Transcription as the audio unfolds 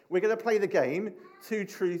we're going to play the game, Two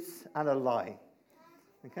Truths and a Lie.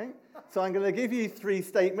 Okay? So I'm going to give you 3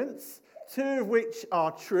 statements, 2 of which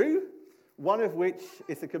are true, 1 of which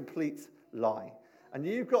is a complete lie. And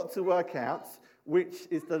you've got to work out which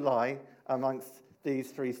is the lie amongst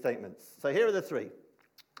these 3 statements. So here are the 3.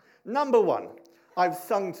 Number 1, I've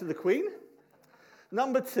sung to the Queen.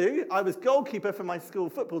 Number 2, I was goalkeeper for my school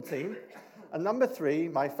football team. And number 3,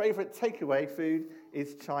 my favourite takeaway food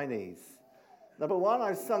is Chinese. Number 1,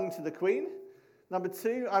 I've sung to the Queen. Number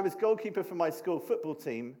 2, I was goalkeeper for my school football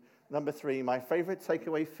team. Number 3, my favourite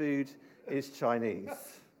takeaway food is Chinese.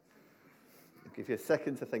 I'll give you a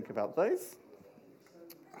second to think about those.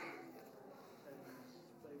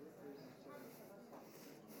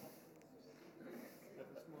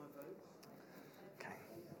 Okay.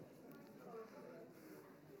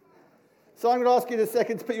 So I'm going to ask you in a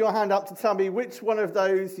second to put your hand up to tell me which one of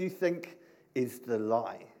those you think is the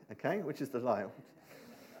lie. Okay, which is the lie?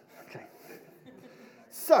 Okay.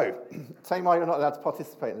 So, Tamar, you're not allowed to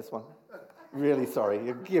participate in this one. Really sorry,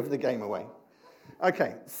 you give the game away.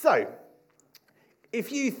 Okay, so,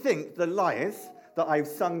 if you think the lie is that I've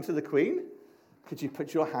sung to the Queen, could you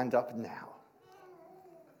put your hand up now?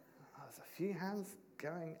 Oh, there's a few hands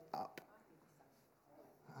going up.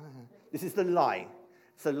 This is the lie.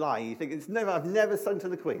 It's a lie. You think, I've never sung to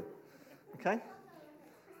the Queen. Okay?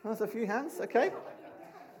 There's a few hands, okay?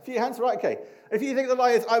 A few hands, right, okay. If you think the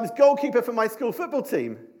lie is, I was goalkeeper for my school football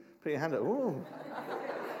team, put your hand up. Ooh.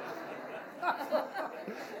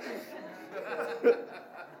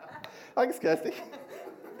 Thanks, Kirsty.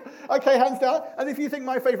 Okay, hands down. And if you think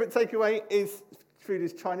my favourite takeaway is food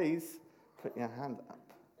is Chinese, put your hand up.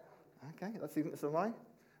 Okay, let's see if it's a lie.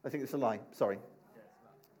 I think it's a lie, sorry.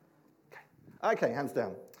 Okay, hands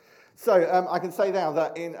down. So I can say now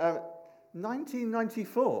that in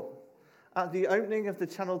 1994, at the opening of the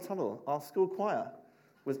Channel Tunnel, our school choir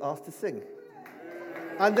was asked to sing.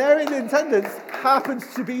 And there in attendance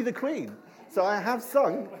happens to be the Queen. So I have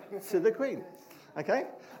sung to the Queen. Okay?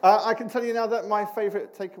 I can tell you now that my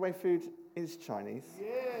favourite takeaway food is Chinese.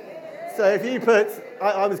 Yeah. So if you put,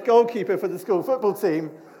 I was goalkeeper for the school football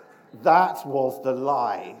team, that was the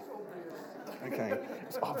lie. Okay,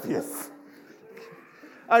 it's obvious.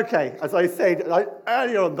 Okay, as I said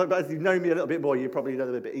earlier on, but as you know me a little bit more, you probably know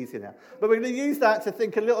it a bit easier now. But we're going to use that to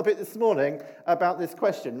think a little bit this morning about this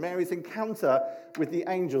question, Mary's encounter with the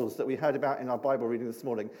angels that we heard about in our Bible reading this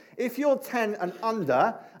morning. If you're 10 and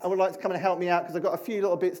under and would like to come and help me out, because I've got a few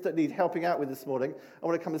little bits that need helping out with this morning, I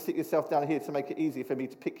want to come and sit yourself down here to make it easy for me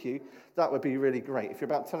to pick you. That would be really great. If you're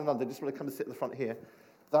about 10 and under, just want to come and sit at the front here.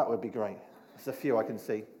 That would be great. There's a few I can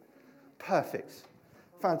see. Perfect.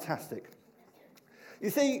 Fantastic. You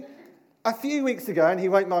see, a few weeks ago, and he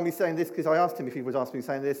won't mind me saying this because I asked him if he would ask me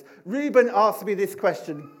saying this, Reuben asked me this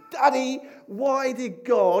question, Daddy, why did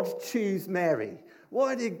God choose Mary?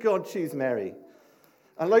 Why did God choose Mary?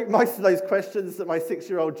 And like most of those questions that my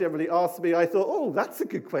 6-year-old generally asks me, I thought, oh, that's a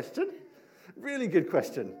good question. Really good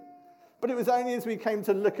question. But it was only as we came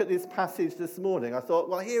to look at this passage this morning, I thought,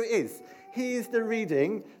 well, here it is. Here's the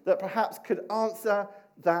reading that perhaps could answer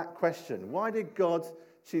that question. Why did God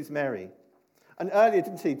choose Mary? And earlier,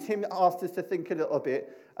 didn't he, Tim asked us to think a little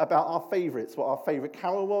bit about our favourites, what our favourite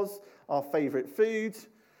carol was, our favourite food.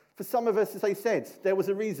 For some of us, as they said, there was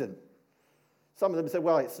a reason. Some of them said,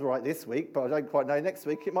 well, it's all right this week, but I don't quite know next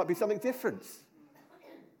week. It might be something different.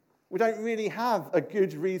 We don't really have a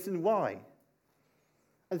good reason why.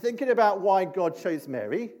 And thinking about why God chose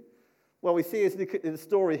Mary, well, we see as in the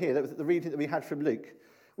story here, that was the reading that we had from Luke,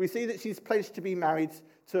 we see that she's pledged to be married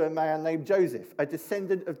to a man named Joseph, a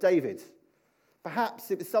descendant of David. Perhaps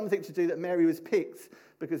it was something to do that Mary was picked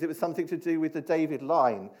because it was something to do with the David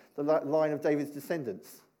line, the line of David's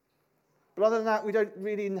descendants. But other than that, we don't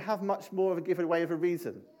really have much more of a giveaway of a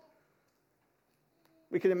reason.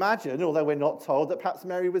 We can imagine, although we're not told, that perhaps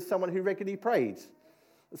Mary was someone who regularly prayed.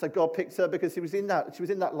 And so God picked her because she was in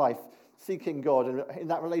that life, seeking God and in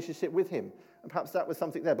that relationship with him. And perhaps that was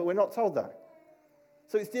something there, but we're not told that.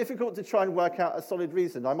 So it's difficult to try and work out a solid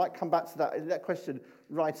reason. I might come back to that question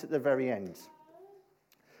right at the very end.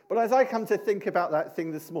 But as I come to think about that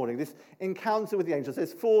thing this morning, this encounter with the angels,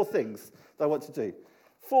 there's 4 things that I want to do.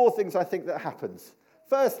 4 things I think that happens.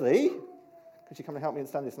 Firstly, could you come and help me and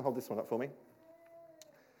stand this and hold this one up for me?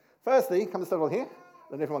 Firstly, come and stand on here,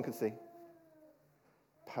 then everyone can see.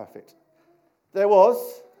 Perfect. There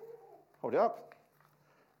was, hold it up,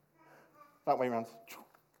 that way around.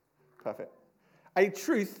 Perfect. A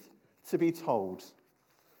truth to be told.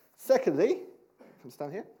 Secondly, come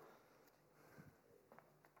stand here.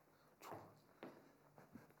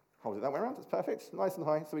 Hold it that way around, that's perfect. Nice and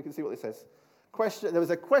high so we can see what it says. There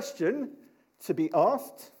was a question to be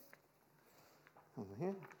asked. Over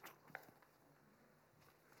here.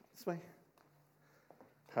 This way.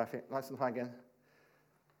 Perfect. Nice and high again.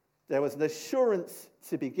 There was an assurance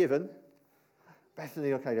to be given.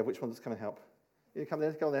 Bethany, okay, which one's coming to help? You come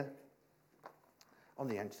there, go there. On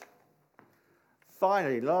the end.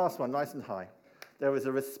 Finally, last one, nice and high. There was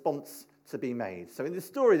a response to be made. So in the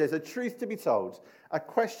story, there's a truth to be told, a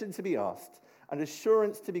question to be asked, an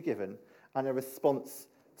assurance to be given, and a response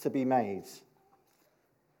to be made.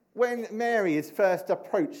 When Mary is first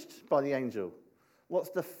approached by the angel, what's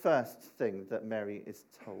the first thing that Mary is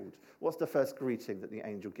told? What's the first greeting that the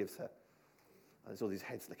angel gives her? There's all these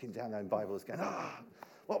heads looking down their own Bibles going,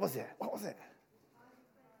 what was it? What was it?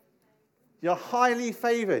 You're highly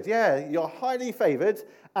favored. Yeah, you're highly favored,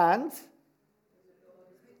 and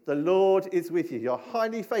the Lord is with you. You're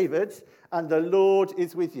highly favored, and the Lord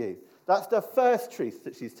is with you. That's the first truth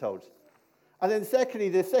that she's told. And then secondly,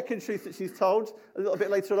 the second truth that she's told, a little bit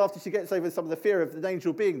later on after she gets over some of the fear of the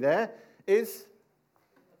angel being there, is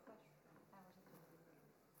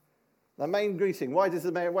the main greeting. Why does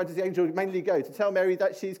the angel mainly go? To tell Mary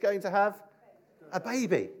that she's going to have a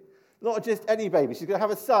baby. Not just any baby. She's going to have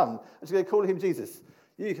a son, and she's going to call him Jesus.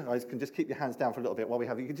 You guys can just keep your hands down for a little bit while we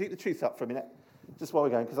have. You can keep the truth up for a minute, just while we're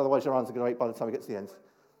going, because otherwise your arms are going to wait by the time we get to the end.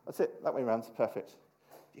 That's it. That way around. Perfect.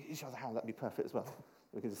 You use your other hand. That'd be perfect as well.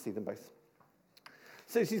 We can just see them both.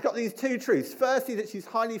 So she's got these two truths. Firstly, that she's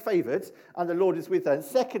highly favoured, and the Lord is with her. And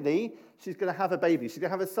secondly, she's going to have a baby. She's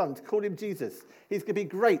going to have a son. To call him Jesus. He's going to be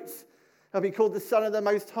great. He'll be called the Son of the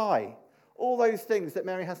Most High. All those things that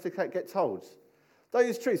Mary has to get told.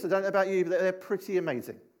 Those truths, I don't know about you, but they're pretty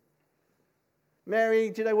amazing. Mary,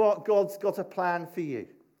 do you know what? God's got a plan for you.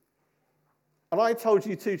 And I told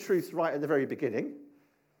you two truths right at the very beginning.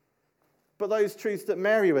 But those truths that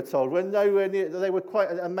Mary were told were nowhere near, they were quite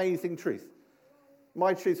an amazing truth.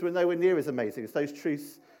 My truths were nowhere near as amazing as those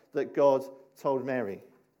truths that God told Mary.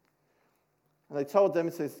 And they told them,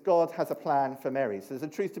 it says, God has a plan for Mary. So there's a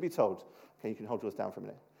truth to be told. Okay, you can hold yours down for a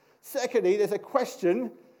minute. Secondly, there's a question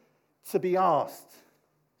to be asked.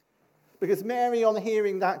 Because Mary, on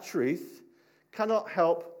hearing that truth, cannot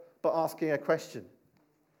help but asking a question.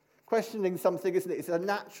 Questioning something, isn't it? It's a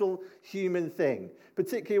natural human thing,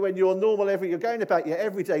 particularly when you're you're going about your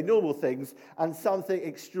everyday normal things and something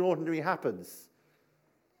extraordinary happens.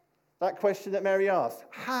 That question that Mary asked,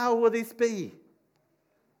 how will this be?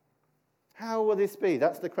 How will this be?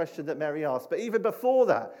 That's the question that Mary asked. But even before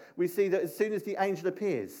that, we see that as soon as the angel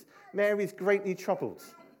appears, Mary's greatly troubled.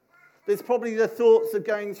 There's probably the thoughts of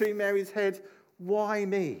going through Mary's head, why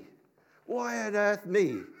me? Why on earth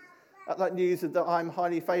me? At that news that I'm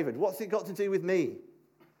highly favoured. What's it got to do with me?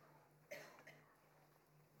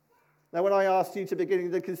 Now, when I asked you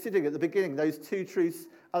to consider at the beginning those two truths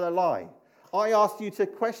and a lie, I asked you to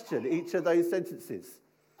question each of those sentences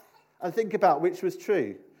and think about which was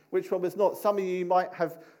true, which one was not. Some of you might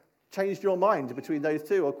have changed your mind between those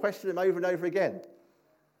two or questioned them over and over again.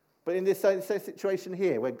 But in this same situation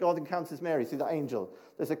here, where God encounters Mary through the angel,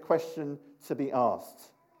 there's a question to be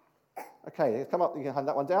asked. Okay, come up, you can hand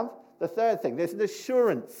that one down. The third thing, there's an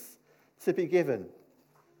assurance to be given.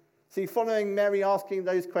 See, following Mary asking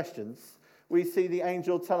those questions, we see the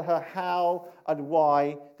angel tell her how and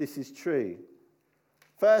why this is true.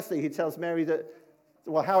 Firstly, he tells Mary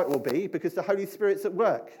how it will be, because the Holy Spirit's at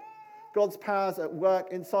work. God's power's at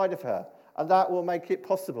work inside of her, and that will make it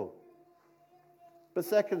possible. But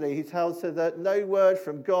secondly, he tells her that no word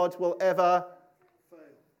from God will ever fail.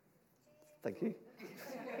 Thank you.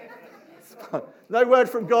 No word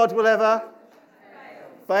from God will ever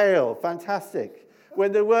fail. Fantastic.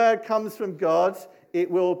 When the word comes from God, it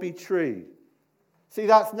will be true. See,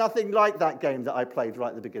 that's nothing like that game that I played right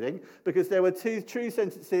at the beginning, because there were two true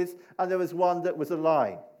sentences and there was one that was a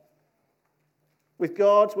lie. With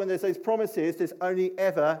God, when there's those promises, there's only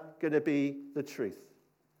ever going to be the truth.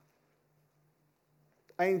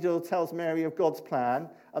 Angel tells Mary of God's plan,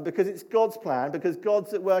 and because it's God's plan, because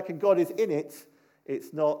God's at work and God is in it,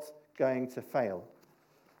 it's not going to fail.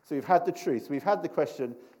 So we've had the truth, we've had the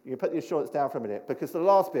question. You can put the assurance down for a minute, because the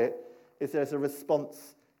last bit is there's a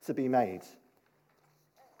response to be made.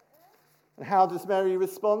 And how does Mary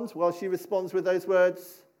respond? Well, she responds with those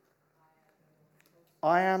words,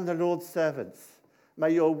 I am the Lord's servant.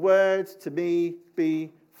 May your word to me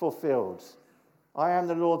be fulfilled. I am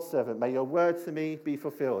the Lord's servant. May your word to me be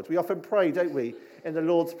fulfilled. We often pray, don't we, in the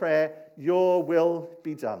Lord's Prayer, your will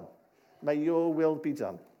be done. May your will be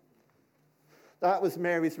done. That was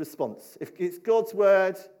Mary's response. If it's God's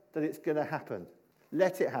word, then it's going to happen.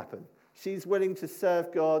 Let it happen. She's willing to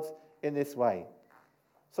serve God in this way.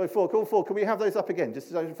 So call 4. Can we have those up again,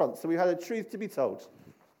 just in front? So we had a truth to be told.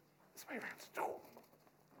 This way around.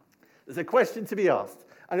 There's a question to be asked,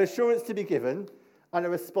 an assurance to be given, and a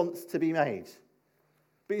response to be made.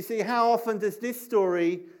 But you see, how often does this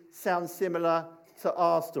story sound similar to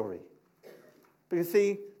our story? Because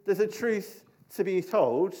see, there's a truth to be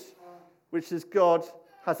told, which is God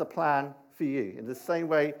has a plan for you, in the same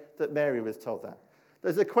way that Mary was told that.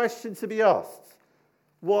 There's a question to be asked.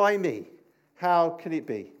 Why me? How can it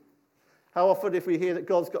be? How often, if we hear that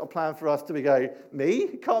God's got a plan for us, do we go, me?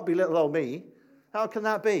 It can't be little old me. How can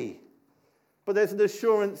that be? But there's an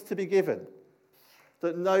assurance to be given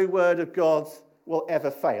that no word of God will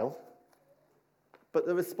ever fail. But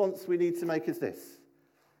the response we need to make is this.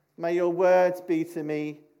 May your words be to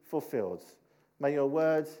me fulfilled. May your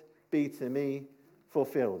words be to me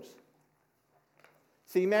fulfilled.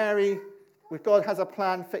 See, Mary, with God has a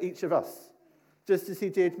plan for each of us, just as he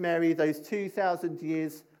did Mary those 2,000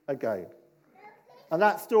 years ago. And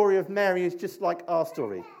that story of Mary is just like our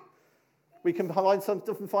story. We can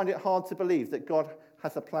often find it hard to believe that God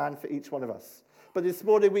has a plan for each one of us. But this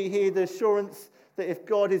morning we hear the assurance that if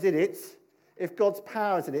God is in it, if God's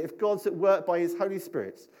power is in it, if God's at work by his Holy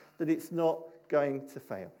Spirit, that it's not going to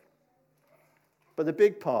fail. But the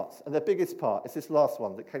big part, and the biggest part, is this last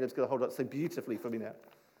one that Caleb's going to hold up so beautifully for me now.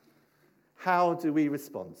 How do we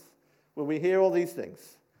respond? When we hear all these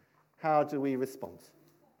things, how do we respond?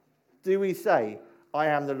 Do we say, I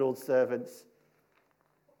am the Lord's servant,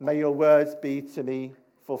 may your words be to me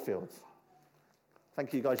fulfilled?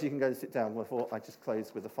 Thank you, guys. You can go and sit down before I just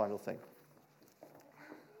close with the final thing.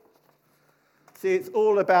 See, it's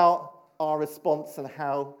all about our response and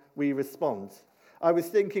how we respond. I was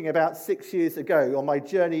thinking about 6 years ago on my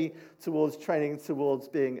journey towards training towards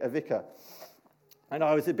being a vicar. And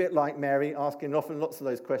I was a bit like Mary, asking often lots of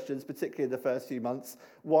those questions, particularly in the first few months.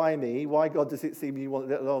 Why me? Why, God, does it seem you want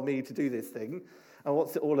little old me to do this thing? And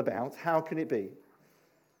what's it all about? How can it be?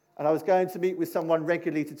 And I was going to meet with someone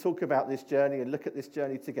regularly to talk about this journey and look at this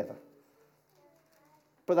journey together.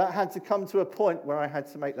 But that had to come to a point where I had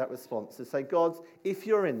to make that response to say, God, if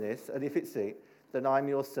you're in this, and if it's it, then I'm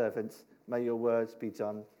your servant. May your words be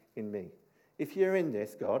done in me. If you're in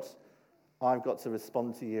this, God, I've got to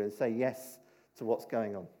respond to you and say yes to what's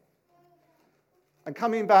going on. And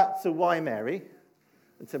coming back to why Mary,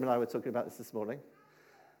 and Tim and I were talking about this morning,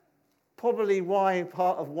 probably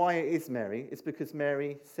part of why it is Mary is because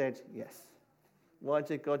Mary said yes. Why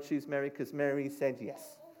did God choose Mary? Because Mary said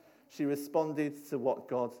yes. She responded to what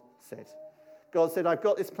God said. God said, I've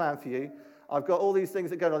got this plan for you. I've got all these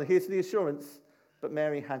things that go on. Here's the assurance. But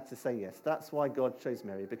Mary had to say yes. That's why God chose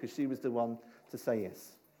Mary, because she was the one to say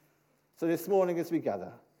yes. So this morning as we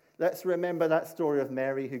gather, let's remember that story of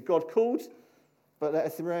Mary, who God called, but let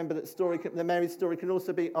us remember that Mary's story can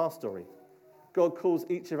also be our story. God calls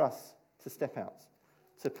each of us to step out,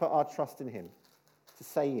 to put our trust in him, to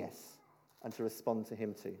say yes, and to respond to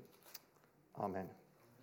him too. Amen.